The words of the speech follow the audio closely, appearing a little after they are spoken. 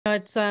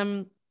It's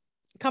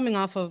coming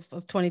off of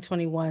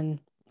 2021.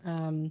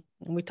 And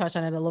we touched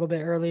on it a little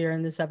bit earlier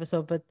in this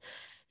episode, but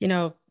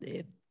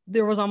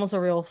there was almost a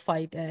real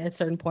fight at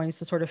certain points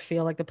to sort of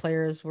feel like the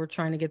players were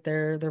trying to get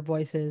their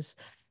voices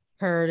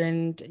heard.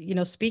 And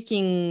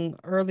speaking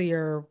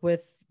earlier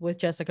with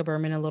Jessica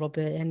Berman a little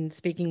bit, and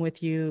speaking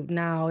with you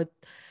now,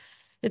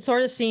 it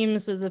sort of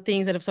seems that the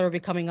things that have sort of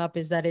been coming up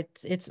is that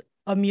it's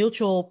a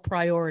mutual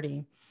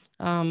priority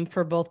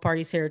for both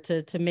parties here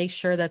to make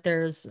sure that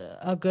there's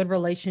a good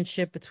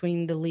relationship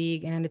between the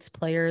league and its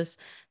players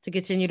to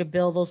continue to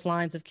build those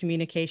lines of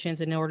communications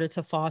in order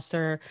to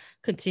foster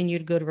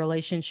continued good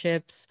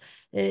relationships.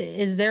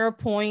 Is there a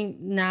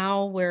point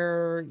now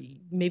where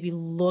maybe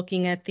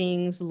looking at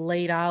things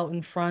laid out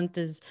in front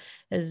as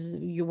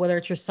you, whether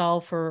it's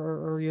yourself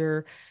or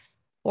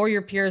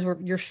your peers, where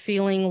you're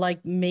feeling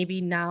like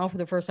maybe now for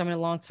the first time in a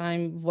long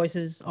time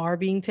voices are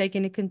being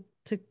taken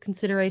into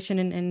consideration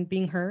and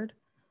being heard?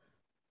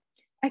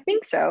 I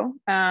think so.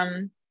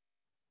 I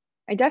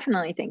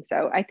definitely think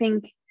so. I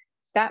think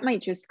that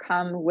might just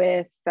come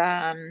with,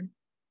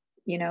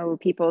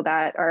 people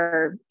that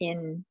are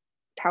in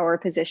power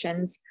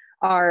positions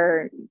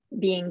are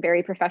being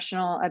very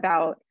professional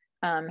about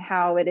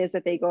how it is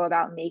that they go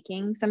about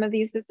making some of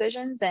these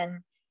decisions,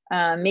 and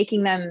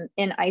making them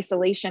in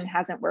isolation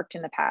hasn't worked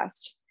in the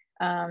past.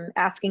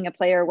 Asking a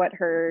player what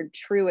her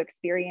true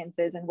experience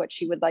is and what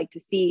she would like to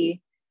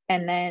see,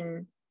 and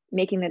then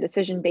making the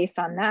decision based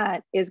on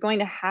that is going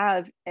to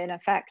have an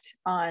effect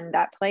on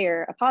that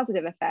player, a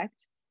positive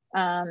effect.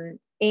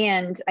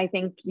 And I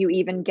think you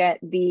even get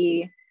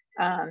that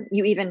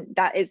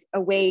is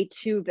a way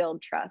to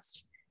build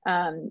trust.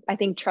 I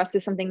think trust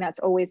is something that's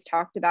always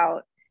talked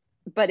about,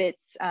 but it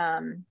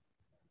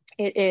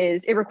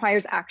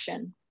requires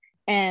action.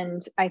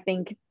 And I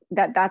think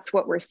that's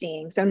what we're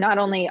seeing. So not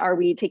only are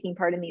we taking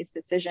part in these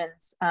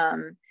decisions,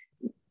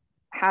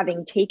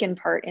 having taken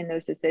part in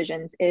those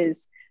decisions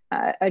is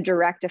a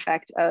direct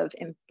effect of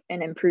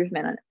an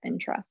improvement in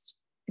trust,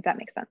 if that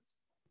makes sense.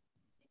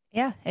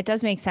 Yeah, it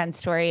does make sense,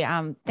 Tori.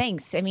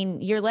 Thanks. I mean,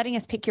 you're letting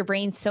us pick your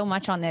brain so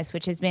much on this,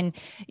 which has been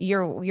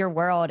your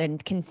world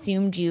and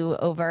consumed you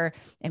over,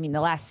 the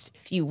last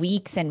few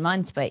weeks and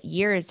months, but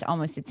years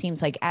almost, it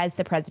seems like, as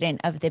the president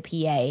of the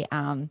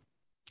PA.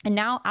 And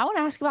now I want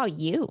to ask about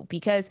you,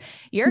 because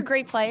you're a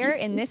great player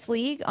in this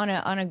league on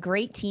a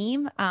great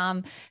team.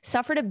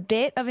 Suffered a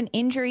bit of an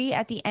injury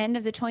at the end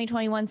of the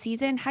 2021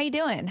 season. How you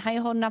doing? How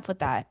you holding up with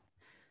that?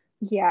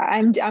 Yeah,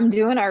 I'm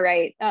doing all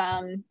right.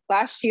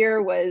 Last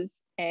year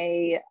was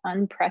an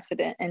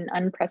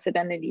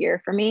unprecedented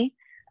year for me,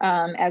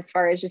 as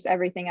far as just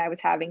everything I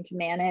was having to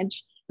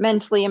manage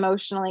mentally,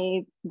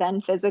 emotionally, then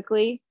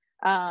physically.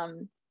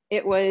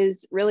 It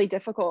was really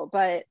difficult,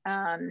 but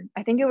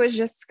I think it was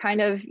just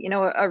kind of,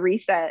 a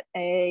reset,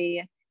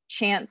 a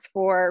chance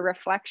for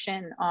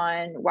reflection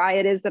on why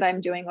it is that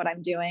I'm doing what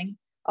I'm doing.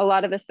 A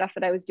lot of the stuff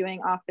that I was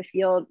doing off the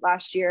field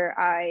last year,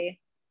 I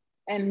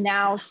am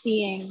now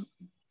seeing,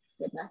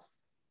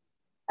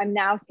 I'm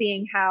now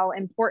seeing how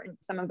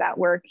important some of that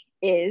work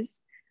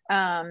is.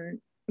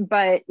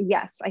 But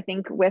yes, I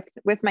think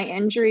with my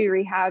injury,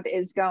 rehab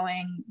is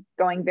going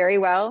very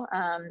well.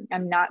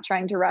 I'm not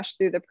trying to rush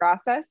through the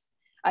process.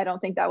 I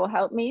don't think that will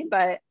help me,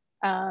 but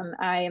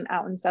I am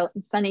out in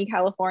sunny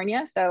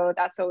California, so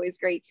that's always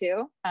great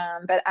too.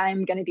 But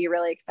I'm going to be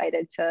really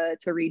excited to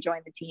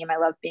rejoin the team. I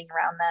love being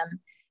around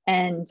them,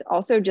 and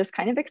also just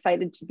kind of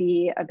excited to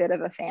be a bit of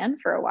a fan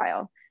for a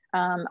while.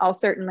 I'll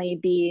certainly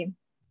be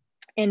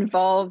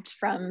involved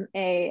from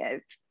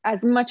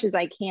as much as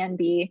I can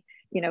be,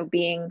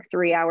 being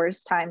 3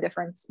 hours time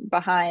difference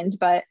behind,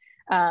 but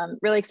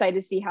really excited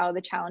to see how the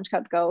Challenge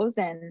Cup goes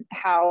and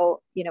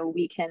how,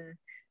 we can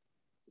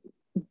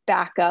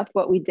back up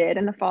what we did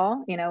in the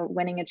fall,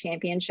 winning a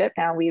championship.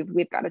 Now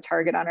we've got a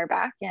target on our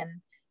back,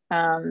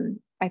 and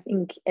I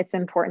think it's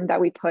important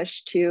that we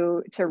push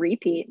to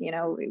repeat.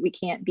 We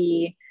can't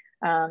be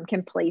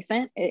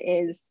complacent.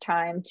 It is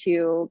time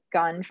to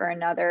gun for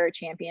another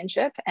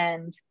championship,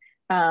 and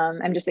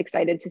I'm just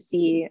excited to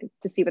see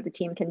what the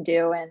team can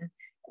do,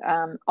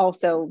 and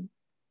also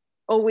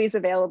always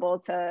available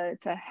to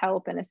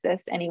help and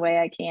assist any way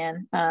I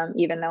can,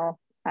 even though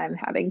I'm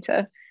having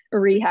to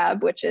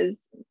rehab, which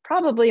is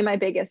probably my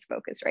biggest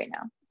focus right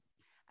now.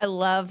 I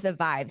love the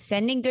vibes,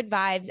 sending good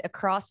vibes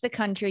across the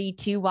country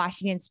to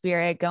Washington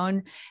Spirit,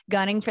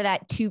 gunning for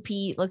that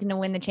two-peat, looking to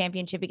win the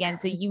championship again.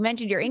 So you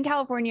mentioned you're in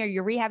California,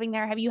 you're rehabbing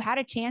there. Have you had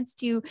a chance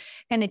to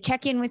kind of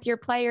check in with your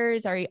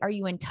players? Are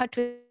you in touch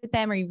with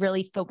them? Are you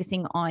really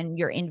focusing on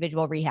your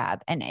individual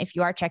rehab? And if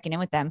you are checking in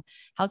with them,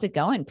 how's it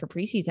going for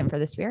preseason for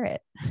the Spirit?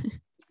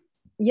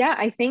 Yeah,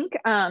 I think,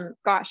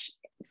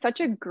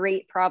 such a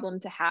great problem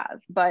to have.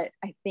 But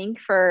I think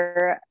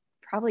for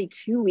probably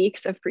 2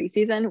 weeks of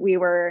preseason, we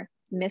were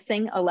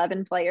missing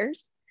 11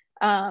 players.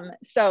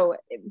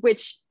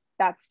 Which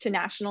that's to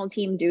national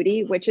team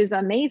duty, which is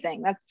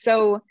amazing. That's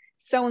so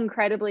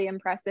incredibly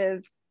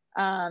impressive.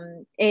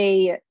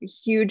 A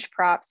huge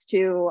props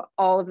to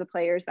all of the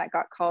players that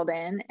got called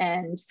in,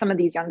 and some of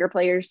these younger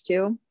players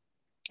too.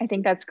 I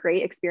think that's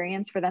great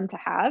experience for them to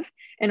have,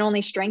 and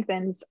only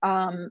strengthens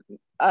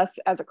us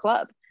as a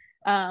club.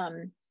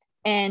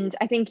 And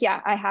I think, yeah,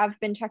 I have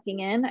been checking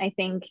in. I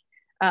think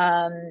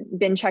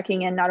been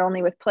checking in not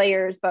only with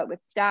players, but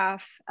with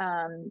staff.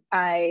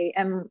 I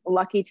am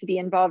lucky to be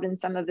involved in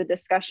some of the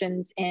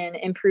discussions in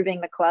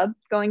improving the club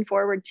going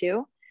forward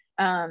too.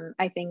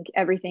 I think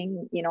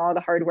everything, all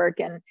the hard work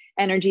and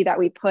energy that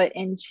we put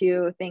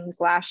into things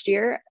last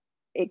year,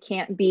 it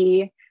can't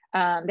be,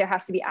 there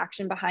has to be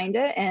action behind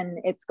it. And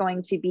it's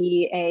going to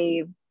be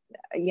a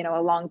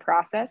long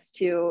process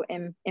to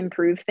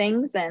improve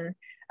things and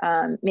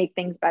make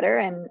things better.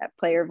 And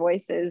player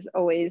voice is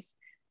always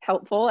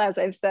helpful, as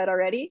I've said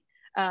already.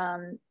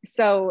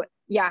 So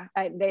yeah,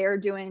 they're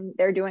doing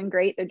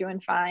great. They're doing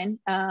fine.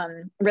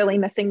 Really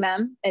missing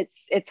them.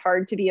 It's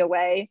hard to be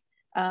away.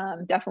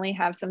 Definitely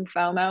have some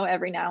FOMO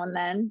every now and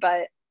then,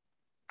 but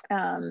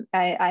I'm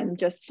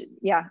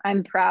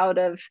proud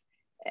of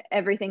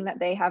everything that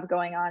they have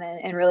going on,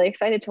 and really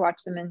excited to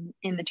watch them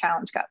in the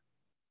Challenge Cup.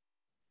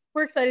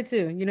 We're excited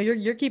too.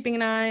 You're keeping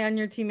an eye on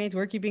your teammates.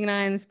 We're keeping an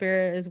eye on the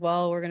Spirit as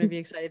well. We're going to be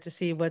excited to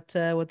see what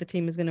the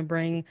team is going to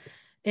bring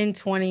in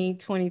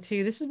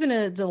 2022. This has been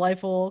a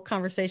delightful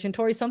conversation.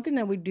 Tori, something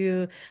that we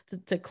do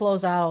to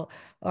close out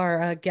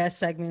our guest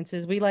segments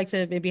is we like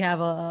to maybe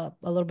have a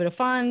little bit of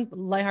fun,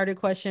 lighthearted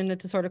question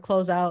to sort of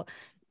close out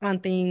on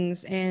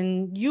things.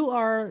 And you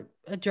are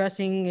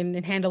addressing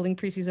and handling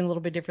preseason a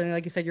little bit differently.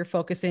 Like you said, you're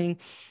focusing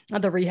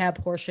on the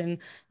rehab portion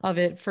of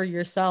it for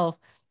yourself.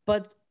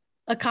 But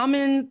a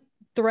common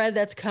thread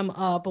that's come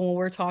up when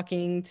we're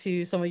talking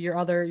to some of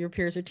your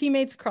peers or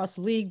teammates across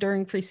the league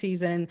during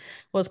preseason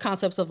was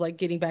concepts of like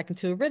getting back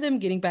into a rhythm,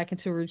 getting back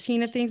into a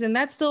routine of things. And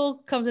that still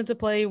comes into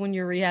play when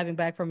you're rehabbing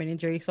back from an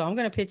injury. So I'm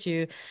going to pitch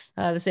you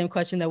the same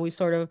question that we've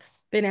sort of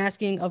been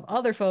asking of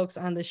other folks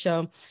on the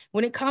show.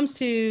 When it comes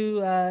to,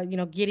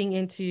 getting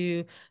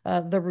into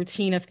the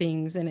routine of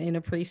things in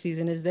a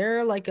preseason, is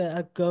there like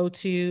a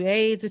go-to?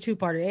 A, it's a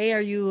two-parter. A,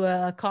 are you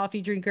a coffee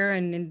drinker?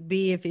 And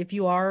B, if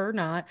you are or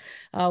not,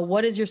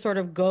 what is your sort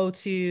of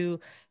go-to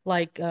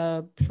like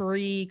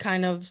pre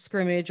kind of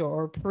scrimmage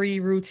or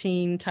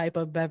pre-routine type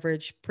of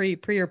beverage, pre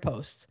or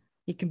post?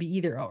 It can be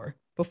either or,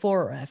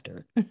 before or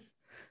after.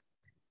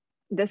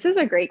 This is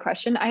a great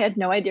question. I had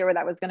no idea where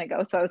that was going to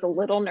go, so I was a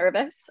little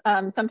nervous.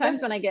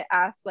 Sometimes when I get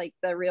asked like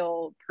the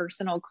real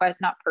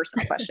not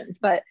personal questions,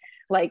 but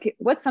like,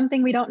 what's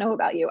something we don't know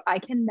about you? I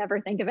can never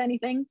think of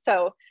anything.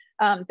 So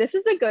this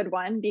is a good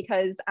one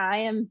because I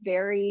am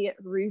very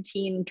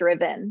routine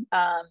driven.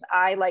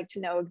 I like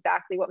to know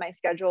exactly what my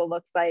schedule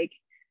looks like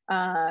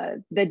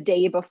the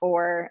day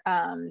before,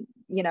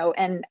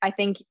 and I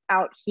think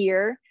out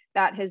here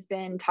that has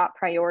been top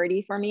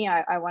priority for me.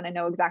 I want to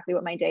know exactly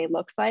what my day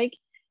looks like.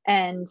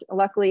 And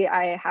luckily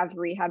I have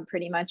rehab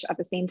pretty much at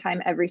the same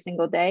time every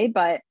single day,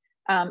 but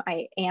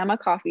I am a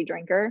coffee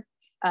drinker.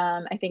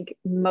 I think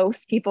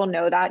most people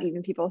know that,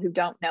 even people who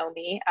don't know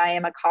me. I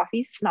am a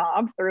coffee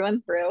snob through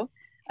and through.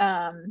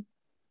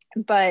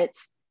 But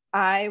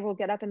I will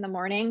get up in the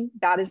morning.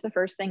 That is the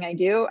first thing I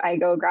do. I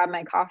go grab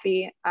my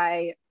coffee.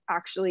 I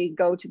actually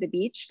go to the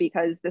beach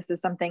because this is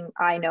something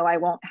I know I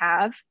won't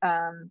have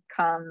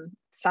come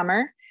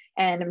summer.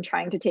 And I'm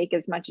trying to take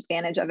as much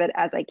advantage of it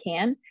as I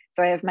can.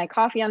 So I have my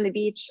coffee on the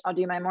beach. I'll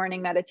do my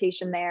morning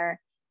meditation there,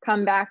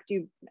 come back,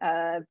 do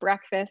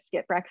breakfast,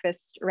 get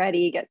breakfast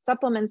ready, get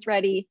supplements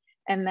ready.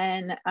 And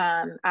then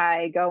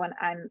I go and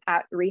I'm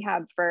at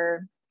rehab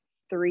for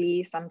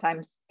 3,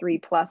 sometimes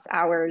 3+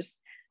 hours.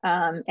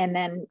 And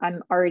then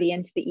I'm already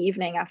into the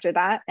evening after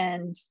that.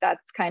 And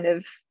that's kind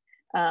of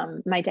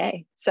my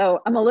day. So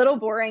I'm a little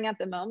boring at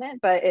the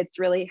moment, but it's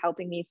really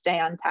helping me stay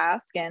on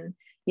task and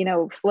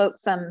float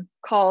some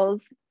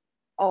calls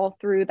all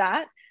through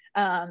that.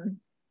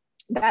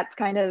 That's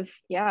kind of,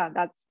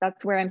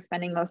 that's where I'm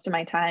spending most of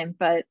my time,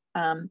 but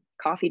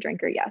coffee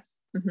drinker. Yes.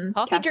 Mm-hmm.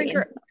 Coffee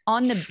drinker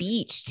on the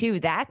beach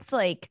too. That's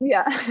like,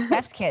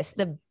 chef's kiss,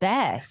 the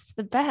best.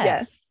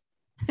 Yes.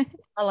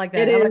 I like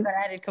that. I like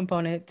that added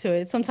component to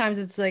it. Sometimes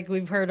it's like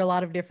we've heard a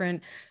lot of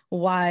different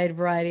wide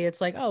variety. It's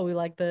like, oh, we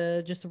like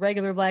just the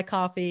regular black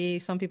coffee.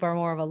 Some people are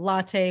more of a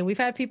latte. We've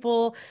had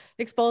people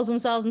expose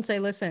themselves and say,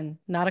 listen,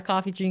 not a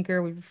coffee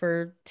drinker. We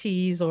prefer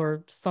teas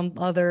or some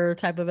other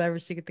type of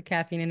beverage to get the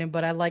caffeine in it.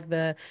 But I like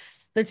the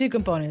two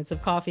components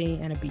of coffee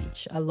and a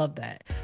beach. I love that.